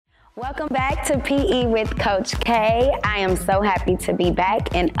Welcome back to PE with Coach K. I am so happy to be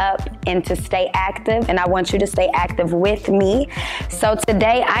back and up and to stay active, and I want you to stay active with me. So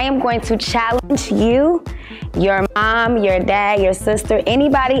today I am going to challenge you, your mom, your dad, your sister,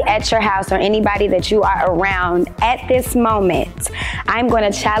 anybody at your house or anybody that you are around at this moment. I'm going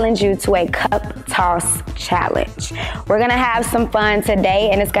to challenge you to a cup toss challenge. We're going to have some fun today,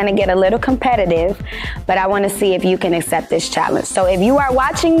 and it's going to get a little competitive, but I want to see if you can accept this challenge. So if you are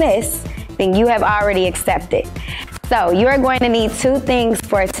watching this, then you have already accepted. So you are going to need two things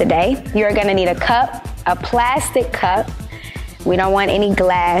for today. You're going to need a cup, a plastic cup. We don't want any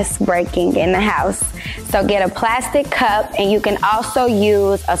glass breaking in the house. So get a plastic cup, and you can also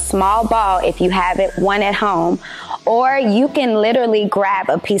use a small ball if you have it, one at home, or you can literally grab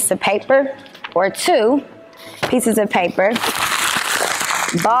a piece of paper or two pieces of paper,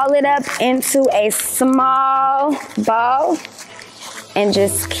 ball it up into a small ball, and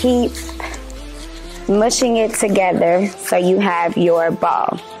just keep mushing it together so you have your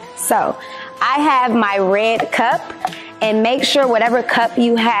ball. So I have my red cup, and make sure whatever cup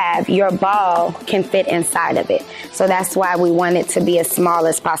you have, your ball can fit inside of it. So that's why we want it to be as small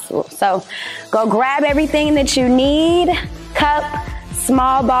as possible. So go grab everything that you need, cup,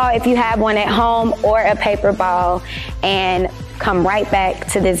 small ball if you have one at home, or a paper ball, and come right back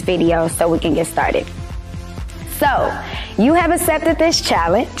to this video so we can get started. So you have accepted this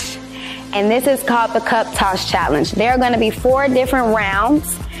challenge, and this is called the Cup Toss Challenge. There are going to be 4 different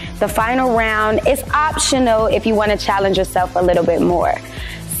rounds. The final round is optional if you want to challenge yourself a little bit more.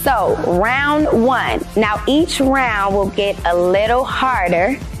 So round 1. Now each round will get a little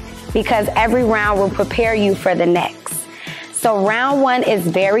harder because every round will prepare you for the next. So round 1 is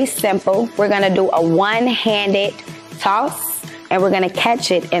very simple. We're going to do a one-handed toss, and we're going to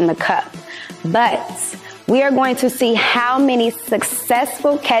catch it in the cup. But we are going to see how many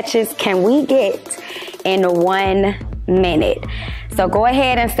successful catches can we get in 1 minute. So go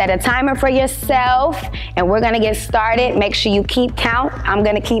ahead and set a timer for yourself, and we're going to get started. Make sure you keep count. I'm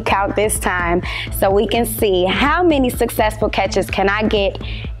going to keep count this time so we can see how many successful catches can I get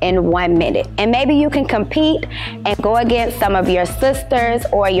in 1 minute. And maybe you can compete and go against some of your sisters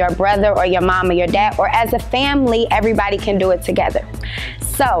or your brother or your mom or your dad, or as a family, everybody can do it together.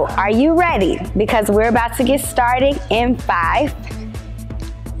 So are you ready? Because we're about to get started in 5,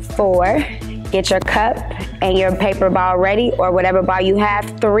 4, get your cup and your paper ball ready, or whatever ball you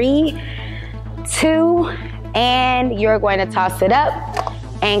have. 3, 2, and you're going to toss it up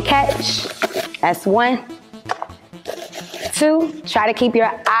and catch. That's 1, 2. Try to keep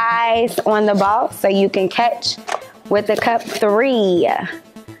your eyes on the ball so you can catch with the cup. 3,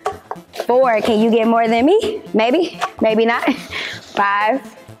 4. Can you get more than me? Maybe, maybe not.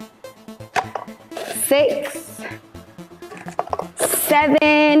 5, 6,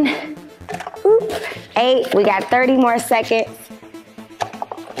 7, 8, we got 30 more seconds.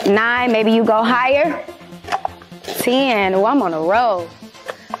 9, maybe you go higher. 10, oh, I'm on a roll.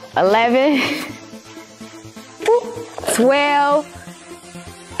 11, 12,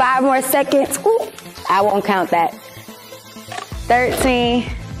 5 more seconds. Ooh, I won't count that. 13,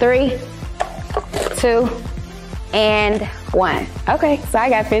 3, 2, and 1. Okay, so I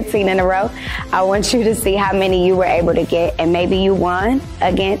got 15 in a row. I want you to see how many you were able to get, and maybe you won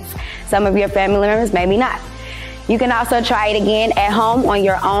against some of your family members, maybe not. You can also try it again at home on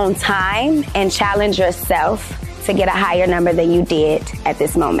your own time and challenge yourself to get a higher number than you did at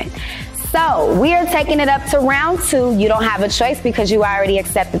this moment. So we are taking it up to round 2. You don't have a choice because you already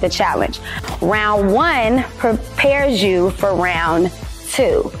accepted the challenge. Round 1 prepares you for round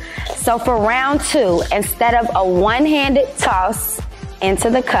 2. So for round 2, instead of a one-handed toss into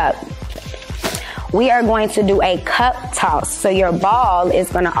the cup, we are going to do a cup toss. So your ball is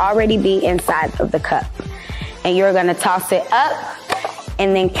going to already be inside of the cup, and you're going to toss it up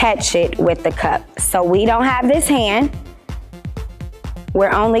and then catch it with the cup. So we don't have this hand.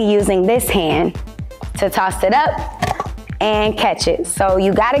 We're only using this hand to toss it up and catch it. So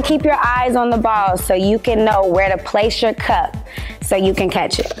you got to keep your eyes on the ball so you can know where to place your cup so you can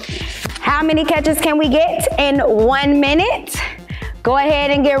catch it. How many catches can we get in 1 minute? Go ahead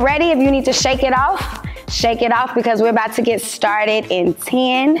and get ready. If you need to shake it off because we're about to get started in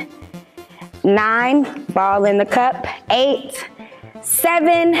 10, 9, ball in the cup, 8,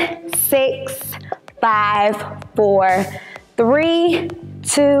 7, 6, 5, 4, 3,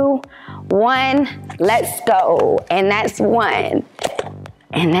 2, 1. Let's go. And that's 1.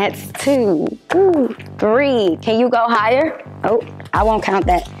 And that's 2. Ooh, 3. Can you go higher? Oh, I won't count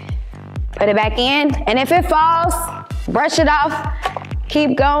that. Put it back in. And if it falls, brush it off.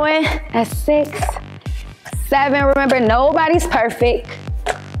 Keep going. That's 6, 7. Remember, nobody's perfect.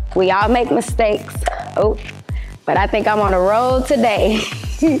 We all make mistakes. Oh, but I think I'm on a roll today.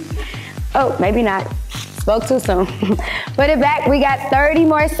 Oh, maybe not. Spoke too soon. Put it back. We got 30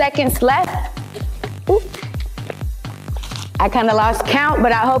 more seconds left. Ooh. I kind of lost count,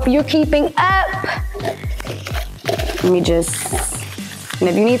 but I hope you're keeping up. Let me just, and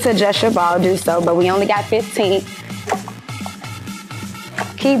if you need to adjust your ball, do so, but we only got 15.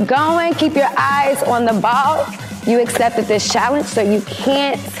 Keep going, keep your eyes on the ball. You accepted this challenge, so you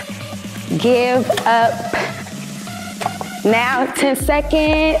can't give up. Now, 10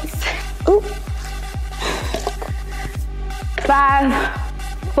 seconds. Ooh. 5,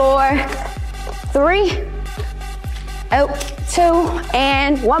 4, 3, 2,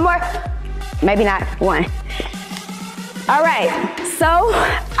 and one more. Maybe not, 1. All right, so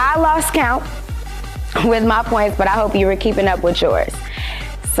I lost count with my points, but I hope you were keeping up with yours.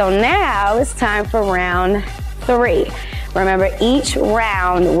 So now it's time for round 3. Remember, each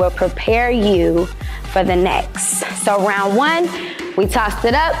round will prepare you for the next. So round 1, we tossed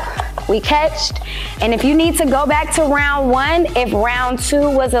it up, we catched, and if you need to go back to round 1, if round 2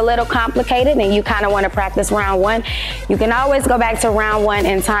 was a little complicated and you kind of want to practice round 1, you can always go back to round 1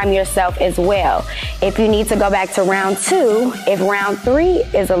 and time yourself as well. If you need to go back to round 2, if round 3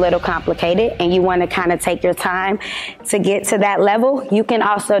 is a little complicated and you want to kind of take your time to get to that level, you can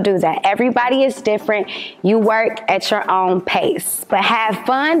also do that. Everybody is different. You work at your own pace, but have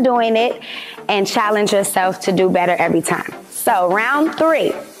fun doing it and challenge yourself to do better every time. So round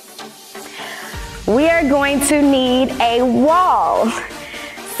 3. We are going to need a wall.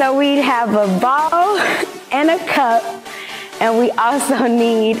 So we have a ball and a cup, and we also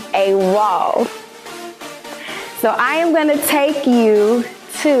need a wall. So I am going to take you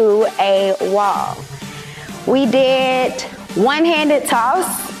to a wall. We did one-handed toss,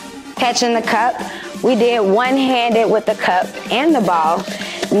 catching the cup. We did one-handed with the cup and the ball.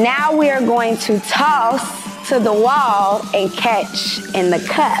 Now we are going to toss to the wall and catch in the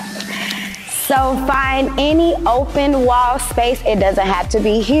cup. So find any open wall space. It doesn't have to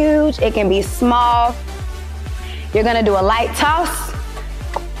be huge. It can be small. You're gonna do a light toss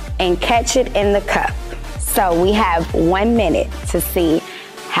and catch it in the cup. So we have 1 minute to see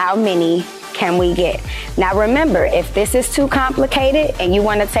how many can we get. Now remember, if this is too complicated and you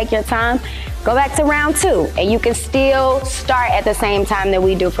wanna take your time, go back to round 2 and you can still start at the same time that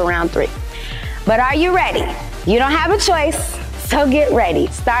we do for round 3. But are you ready? You don't have a choice. So get ready.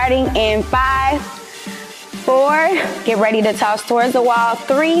 Starting in 5, 4, get ready to toss towards the wall.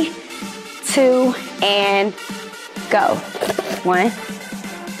 3, 2, and go. 1,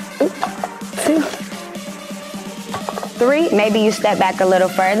 2, 3. Maybe you step back a little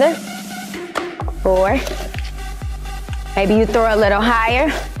further. 4. Maybe you throw a little higher.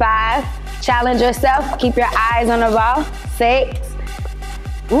 5. Challenge yourself. Keep your eyes on the ball. 6.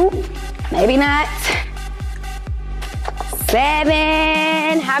 Ooh, maybe not.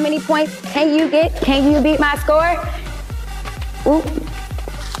 7. How many points can you get? Can you beat my score? Ooh.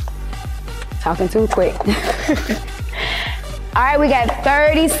 Talking too quick. All right, we got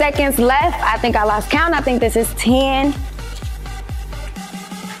 30 seconds left. I think I lost count. I think this is 10.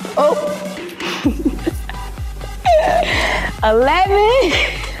 Oh. 11.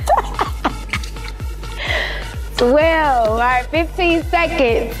 12. All right, 15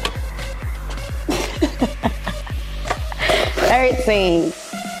 seconds. 13,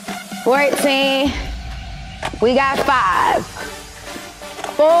 14, we got 5,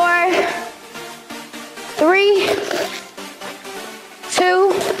 4, 3,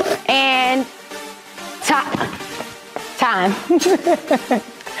 2, and time.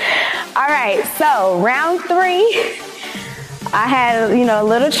 All right, so round 3, I had, a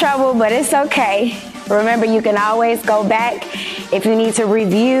little trouble, but it's okay. Remember, you can always go back. If you need to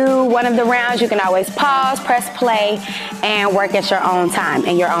review one of the rounds, you can always pause, press play, and work at your own time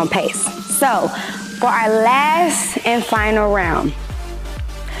and your own pace. So, for our last and final round,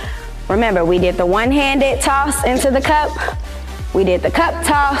 remember, we did the one-handed toss into the cup, we did the cup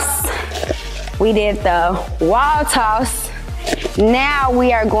toss, we did the wall toss. Now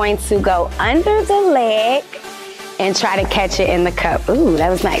we are going to go under the leg and try to catch it in the cup. Ooh, that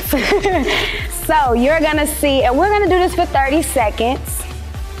was nice. So you're gonna see, and we're gonna do this for 30 seconds.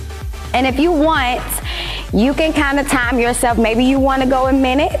 And if you want, you can kind of time yourself. Maybe you wanna go a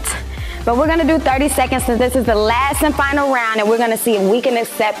minute, but we're gonna do 30 seconds since this is the last and final round, and we're gonna see if we can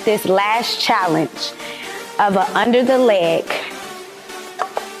accept this last challenge of an under the leg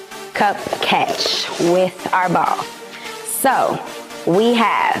cup catch with our ball. So we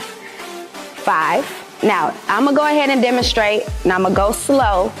have 5. Now, I'm gonna go ahead and demonstrate, and I'm gonna go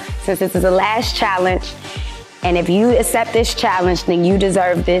slow since this is the last challenge. And if you accept this challenge, then you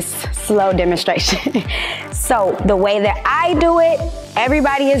deserve this slow demonstration. So the way that I do it,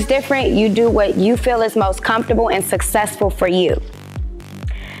 everybody is different. You do what you feel is most comfortable and successful for you.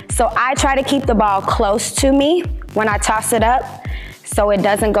 So I try to keep the ball close to me when I toss it up, so it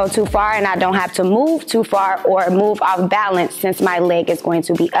doesn't go too far and I don't have to move too far or move off balance since my leg is going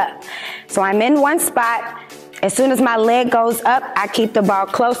to be up. So I'm in one spot. As soon as my leg goes up, I keep the ball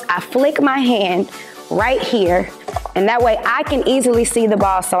close. I flick my hand right here, and that way I can easily see the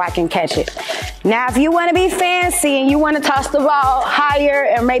ball so I can catch it. Now, if you want to be fancy and you want to toss the ball higher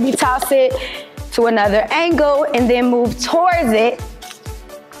and maybe toss it to another angle and then move towards it,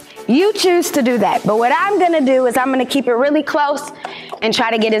 you choose to do that. But what I'm gonna do is I'm gonna keep it really close and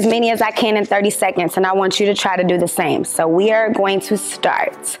try to get as many as I can in 30 seconds. And I want you to try to do the same. So we are going to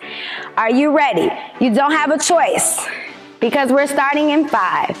start. Are you ready? You don't have a choice because we're starting in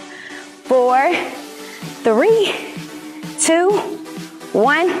 5, 4, 3, 2,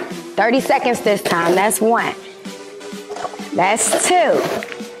 1. 30 seconds this time. That's 1. That's 2.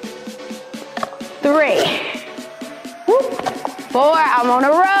 3. Whoop. 4, I'm on a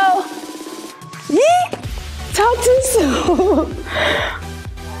roll. Yeet, talk too soon.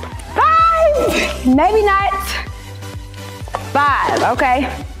 5, maybe not. 5, okay.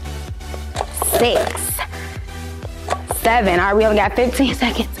 6, 7, all right, we only got 15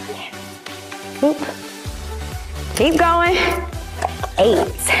 seconds. Whoop. Keep going. 8,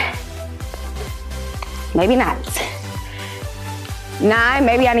 maybe not. 9,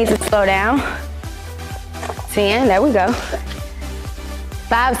 maybe I need to slow down. 10, there we go.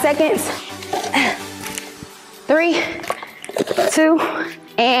 5 seconds. 3, 2,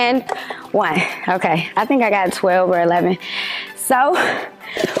 and 1. Okay, I think I got 12 or 11. So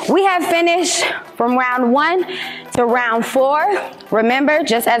we have finished from round 1 to round 4. Remember,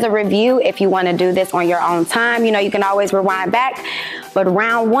 just as a review, if you want to do this on your own time, you know, you can always rewind back. But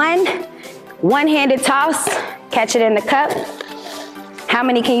round 1, one-handed toss, catch it in the cup. How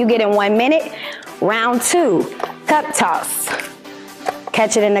many can you get in 1 minute? Round 2, cup toss.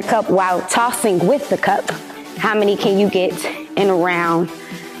 Catch it in the cup while tossing with the cup. How many can you get in a round?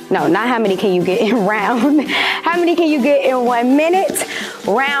 No, not how many can you get in round. How many can you get in 1 minute?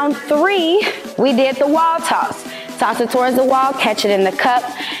 Round 3, we did the wall toss. Toss it towards the wall, catch it in the cup.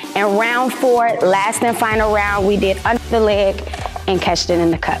 And round 4, last and final round, we did under the leg and catched it in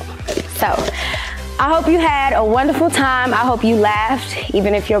the cup. So I hope you had a wonderful time. I hope you laughed,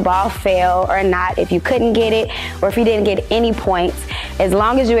 even if your ball fell or not, if you couldn't get it, or if you didn't get any points. As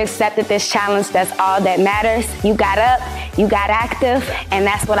long as you accepted this challenge, that's all that matters. You got up, you got active, and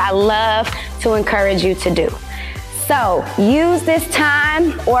that's what I love to encourage you to do. So use this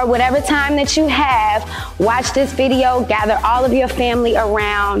time, or whatever time that you have, watch this video, gather all of your family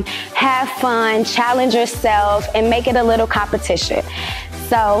around, have fun, challenge yourself, and make it a little competition.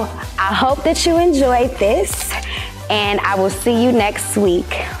 So I hope that you enjoyed this, and I will see you next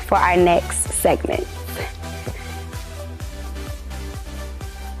week for our next segment.